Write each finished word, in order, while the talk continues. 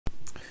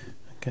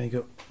Okay, you've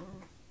got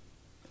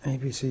A,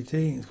 B, C,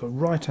 D. It's got a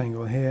right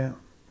angle here.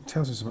 It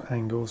tells us some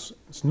angles.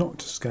 It's not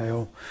to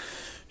scale.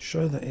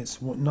 Show that it's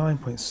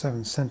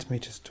 9.7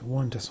 centimeters to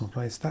 1 decimal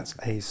place. That's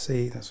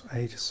AC. That's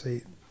A to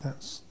C.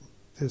 That's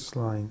this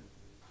line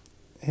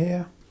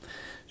here.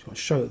 So I'll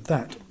show that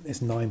that is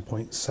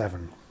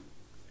 9.7.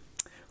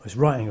 It's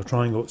right angle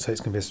triangle, so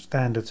it's going to be a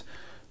standard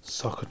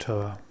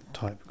SOHCAHTOA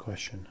type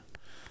question.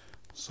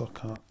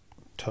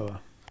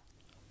 SOHCAHTOA.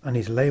 I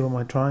need to label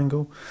my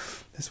triangle.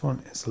 This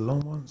one is the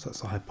long one, so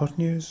that's the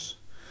hypotenuse.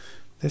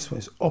 This one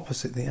is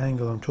opposite the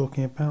angle I'm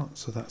talking about,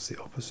 so that's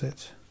the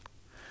opposite.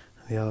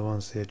 And the other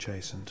one's the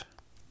adjacent.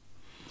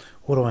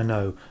 What do I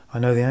know? I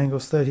know the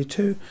angle's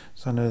 32,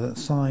 so I know that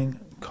sine,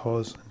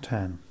 cos and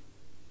tan.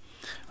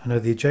 I know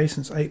the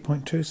adjacent's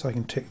 8.2, so I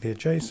can tick the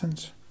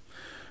adjacent.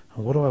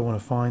 And what do I want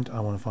to find?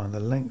 I want to find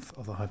the length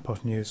of the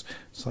hypotenuse,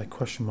 so I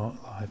question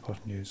mark the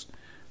hypotenuse.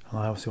 And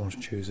I obviously want to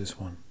choose this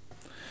one.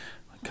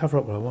 I cover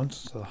up what I want,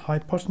 so the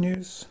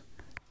hypotenuse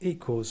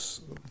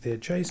equals the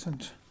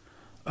adjacent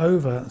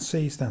over,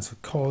 C stands for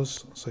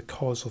cos, so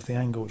cos of the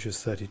angle, which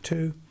is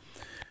 32,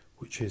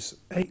 which is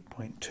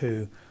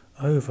 8.2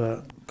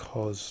 over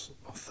cos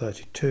of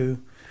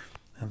 32,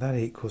 and that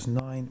equals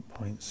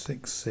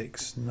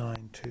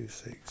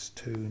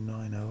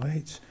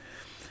 9.669262908.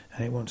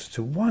 And it wants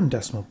to 1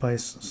 decimal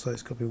place, so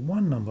it's got to be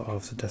 1 number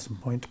after the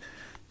decimal point.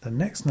 The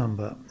next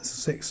number is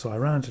 6, so I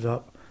round it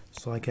up,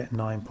 so I get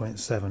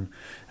 9.7,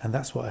 and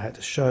that's what I had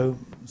to show,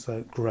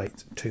 so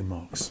great, 2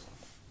 marks.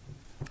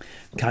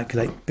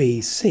 Calculate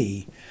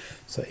BC,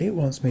 so it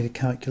wants me to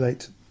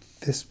calculate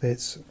this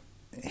bit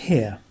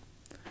here,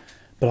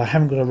 but I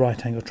haven't got a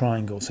right angle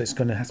triangle, so it's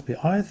going to have to be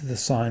either the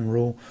sine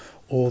rule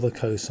or the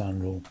cosine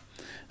rule.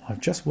 I've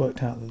just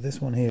worked out that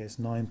this one here is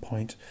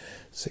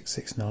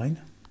 9.669.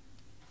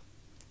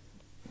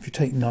 If you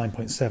take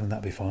 9.7,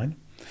 that'd be fine.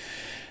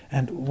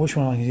 And which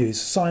one I can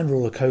use, sine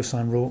rule or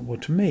cosine rule? Well,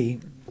 to me,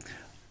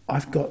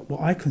 I've got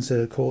what I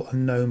consider called a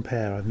known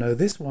pair. I know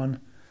this one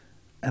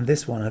and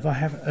this one. If I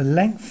have a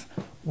length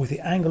with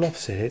the angle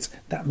opposite it,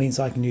 that means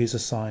I can use a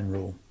sine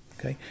rule.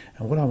 Okay,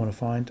 and what I want to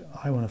find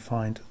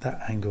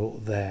that angle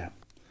there.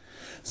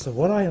 So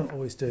what I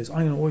always do is I'm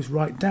going to always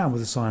write down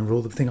with the sine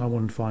rule the thing I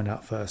want to find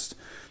out first.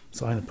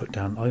 So I'm going to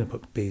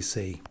put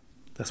BC.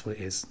 That's what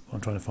it is. What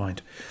I'm trying to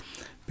find.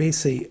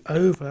 BC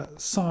over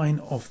sine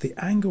of the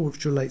angle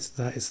which relates to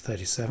that is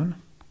 37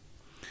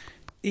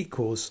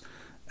 equals,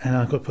 and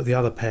I've got to put the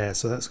other pair,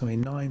 so that's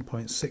going to be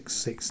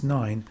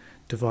 9.669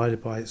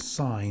 divided by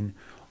sine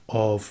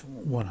of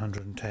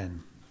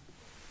 110.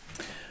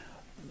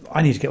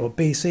 I need to get what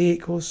BC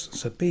equals,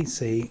 so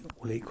BC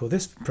will equal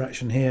this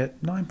fraction here,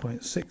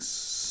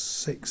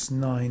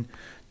 9.669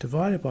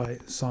 divided by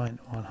sine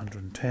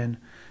 110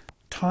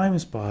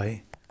 times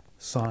by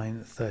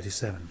sine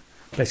 37.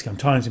 Basically, I'm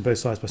timesing both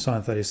sides by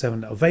sine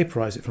 37. I'll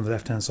vaporise it from the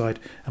left-hand side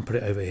and put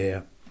it over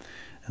here.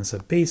 And so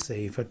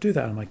BC, if I do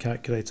that on my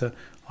calculator,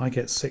 I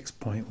get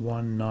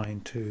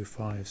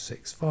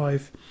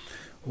 6.192565.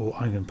 Or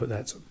I'm going to put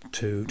that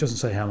to, it doesn't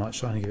say how much,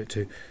 so I'm going to give it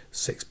to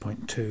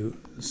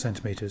 6.2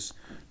 centimetres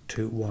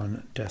to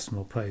 1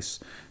 decimal place.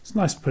 It's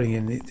nice putting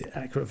in the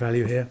accurate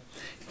value here.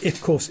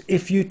 Of course,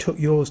 if you took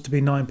yours to be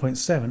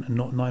 9.7 and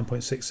not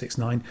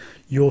 9.669,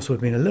 yours would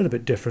have been a little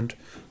bit different,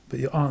 but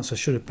your answer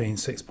should have been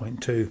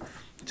 6.2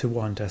 to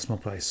 1 decimal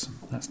place.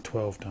 That's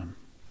 12 done.